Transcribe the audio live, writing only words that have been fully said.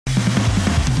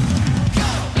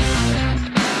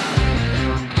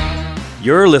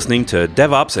You're listening to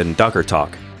DevOps and Docker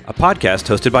Talk, a podcast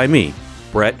hosted by me,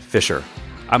 Brett Fisher.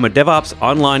 I'm a DevOps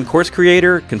online course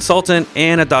creator, consultant,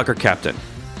 and a Docker captain.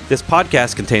 This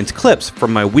podcast contains clips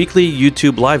from my weekly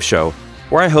YouTube live show,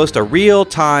 where I host a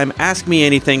real-time Ask Me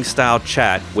Anything style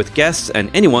chat with guests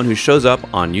and anyone who shows up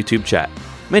on YouTube chat,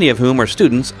 many of whom are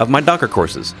students of my Docker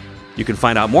courses. You can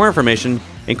find out more information,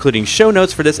 including show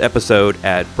notes for this episode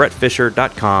at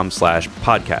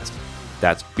brettfisher.com/podcast.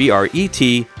 That's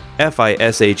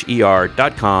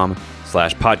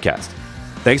BRETFISHER.com/podcast.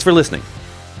 Thanks for listening.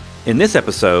 In this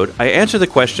episode, I answer the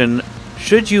question,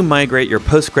 should you migrate your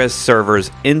Postgres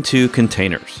servers into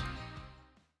containers?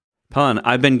 Pun,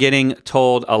 I've been getting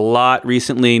told a lot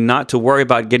recently not to worry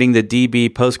about getting the DB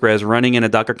Postgres running in a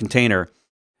Docker container,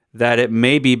 that it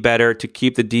may be better to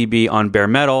keep the DB on bare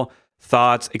metal.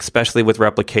 Thoughts, especially with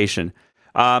replication.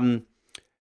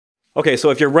 Okay, so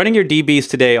if you're running your DBs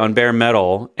today on bare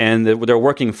metal and they're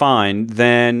working fine,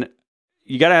 then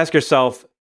you got to ask yourself,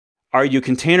 are you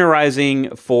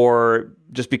containerizing for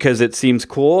just because it seems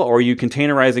cool, or are you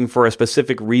containerizing for a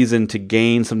specific reason to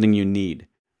gain something you need,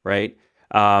 right?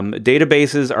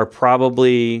 Databases are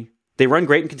they run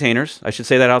great in containers. I should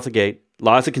say that out the gate.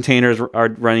 Lots of containers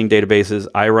are running databases.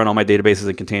 I run all my databases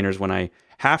in containers when I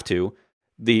have to.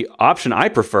 The option I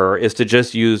prefer is to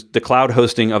just use the cloud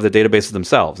hosting of the databases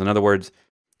themselves. In other words,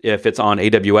 if it's on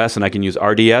AWS and I can use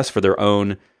RDS for their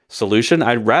own solution,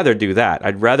 I'd rather do that.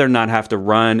 I'd rather not have to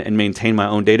run and maintain my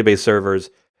own database servers,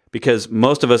 because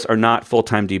most of us are not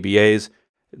full-time DBAs.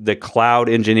 The cloud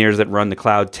engineers that run the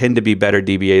cloud tend to be better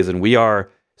DBAs than we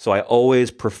are. So I always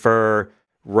prefer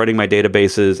running my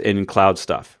databases in cloud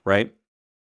stuff, right?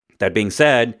 That being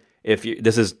said, if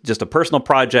this is just a personal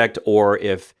project, or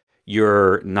if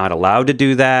you're not allowed to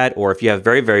do that, or if you have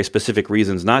very, very specific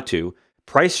reasons not to,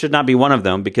 price should not be one of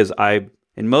them, because I,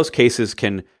 in most cases,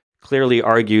 can clearly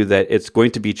argue that it's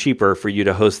going to be cheaper for you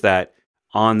to host that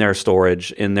on their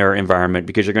storage in their environment,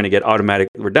 because you're going to get automatic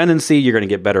redundancy, you're going to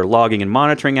get better logging and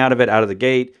monitoring out of the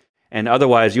gate, and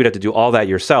otherwise you'd have to do all that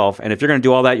yourself. And if you're going to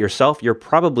do all that yourself, you're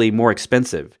probably more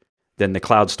expensive than the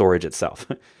cloud storage itself.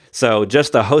 So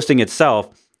just the hosting itself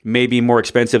may be more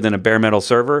expensive than a bare metal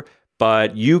server,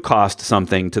 but you cost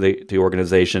something to the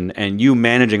organization, and you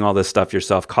managing all this stuff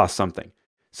yourself costs something.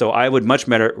 So I would much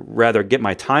rather get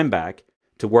my time back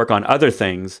to work on other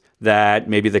things that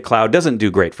maybe the cloud doesn't do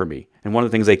great for me. And one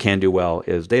of the things they can do well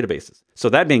is databases. So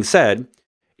that being said,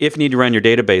 if you need to run your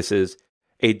databases,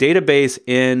 a database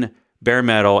in bare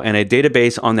metal and a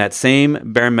database on that same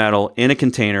bare metal in a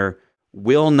container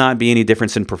will not be any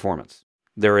difference in performance.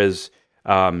 There is,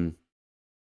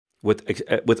 with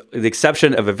the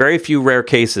exception of a very few rare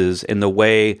cases in the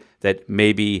way that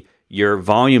maybe your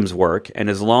volumes work, and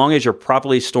as long as you're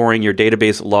properly storing your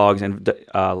database logs and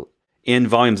in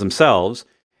volumes themselves,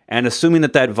 and assuming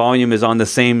that volume is on the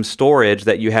same storage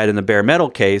that you had in the bare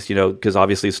metal case, because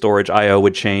obviously storage I/O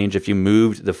would change if you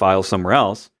moved the file somewhere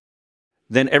else,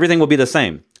 then everything will be the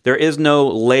same. There is no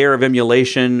layer of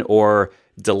emulation or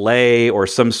delay or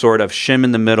some sort of shim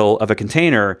in the middle of a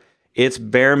container. It's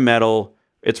bare metal.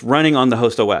 It's running on the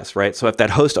host OS, right? So if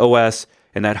that host OS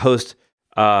and that host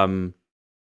kernel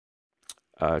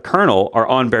are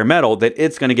on bare metal, then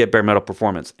it's going to get bare metal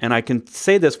performance. And I can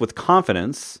say this with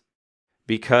confidence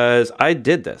because I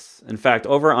did this. In fact,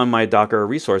 over on my Docker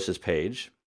resources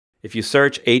page, if you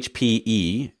search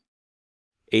HPE,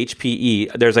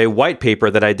 there's a white paper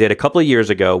that I did a couple of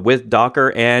years ago with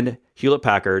Docker and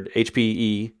Hewlett-Packard,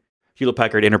 HPE,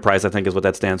 Hewlett-Packard Enterprise, I think is what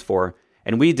that stands for.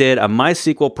 And we did a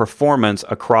MySQL performance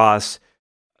across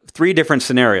 3 different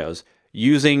scenarios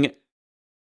using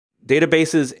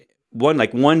databases, one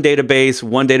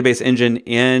database engine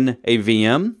in a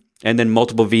VM, and then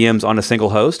multiple VMs on a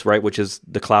single host, right? Which is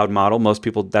the cloud model. Most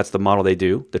people, that's the model they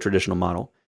do, the traditional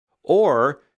model.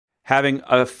 Or having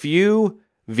a few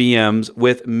VMs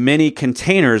with many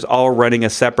containers all running a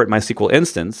separate MySQL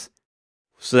instance.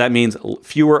 So that means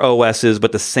fewer OSs,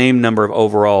 but the same number of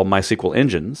overall MySQL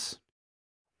engines.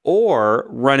 Or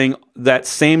running that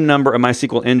same number of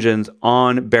MySQL engines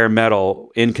on bare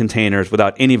metal in containers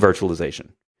without any virtualization,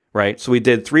 right? So we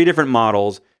did 3 different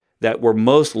models that were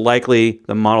most likely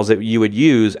the models that you would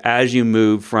use as you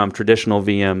move from traditional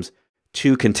VMs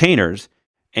to containers.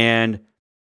 And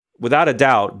without a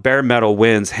doubt, bare metal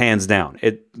wins hands down.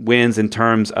 It wins in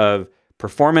terms of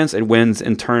performance. It wins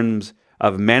in terms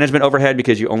of management overhead,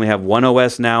 because you only have one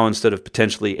OS now instead of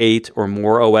potentially 8 or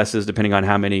more OSs, depending on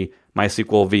how many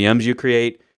MySQL VMs you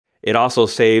create. It also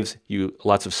saves you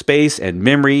lots of space and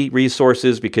memory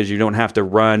resources, because you don't have to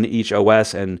run each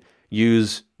OS and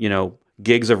use,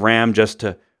 gigs of RAM just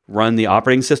to run the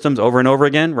operating systems over and over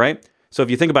again, right? So if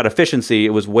you think about efficiency,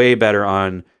 it was way better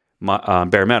on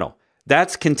bare metal.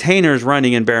 That's containers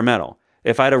running in bare metal.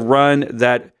 If I had to run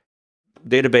that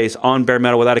database on bare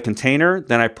metal without a container,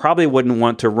 then I probably wouldn't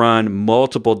want to run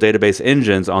multiple database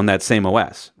engines on that same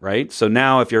OS, right? So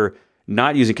now if you're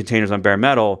not using containers on bare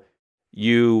metal,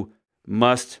 you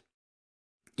must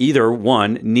either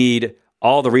one, need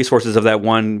all the resources of that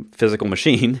one physical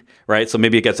machine, right? So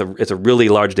maybe it's a really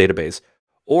large database,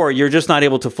 or you're just not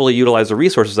able to fully utilize the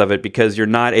resources of it because you're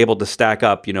not able to stack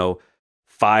up,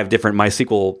 5 different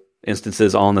MySQL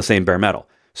instances all in the same bare metal.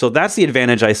 So that's the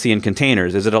advantage I see in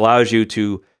containers, is it allows you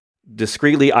to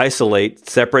discretely isolate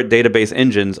separate database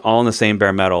engines all in the same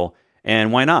bare metal.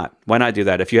 And why not? Why not do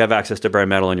that if you have access to bare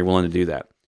metal and you're willing to do that?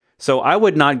 So I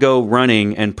would not go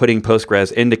running and putting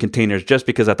Postgres into containers just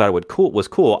because I thought it was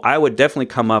cool. I would definitely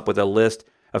come up with a list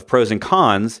of pros and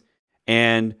cons.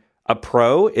 And a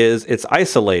pro is it's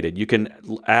isolated. You can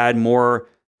add more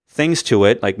things to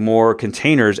it, like more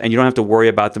containers, and you don't have to worry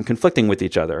about them conflicting with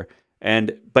each other.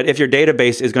 But if your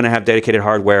database is going to have dedicated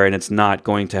hardware and it's not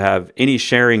going to have any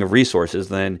sharing of resources,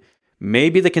 then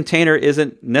maybe the container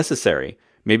isn't necessary.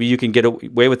 Maybe you can get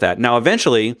away with that. Now,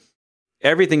 eventually,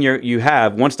 everything you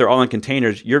have, once they're all in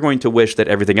containers, you're going to wish that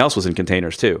everything else was in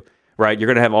containers too, right? You're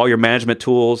going to have all your management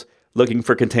tools looking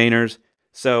for containers.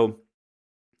 So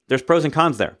there's pros and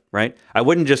cons there, right? I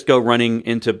wouldn't just go running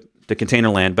into the container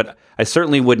land, but I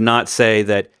certainly would not say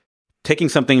that taking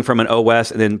something from an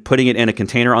OS and then putting it in a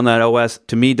container on that OS,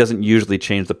 to me, doesn't usually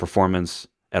change the performance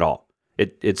at all.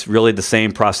 It's really the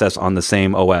same process on the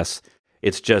same OS.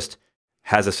 It's just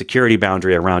has a security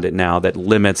boundary around it now that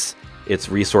limits its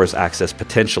resource access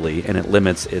potentially, and it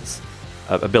limits its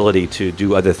ability to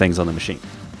do other things on the machine,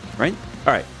 right?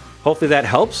 All right. Hopefully that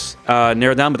helps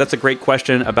narrow down, but that's a great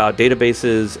question about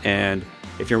databases. And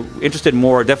if you're interested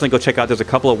more, definitely go check out. There's a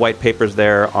couple of white papers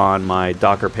there on my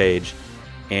Docker page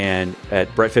and at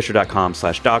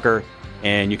brettfisher.com/Docker.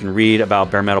 And you can read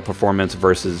about bare metal performance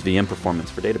versus VM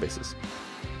performance for databases.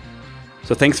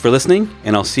 So thanks for listening,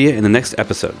 and I'll see you in the next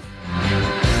episode.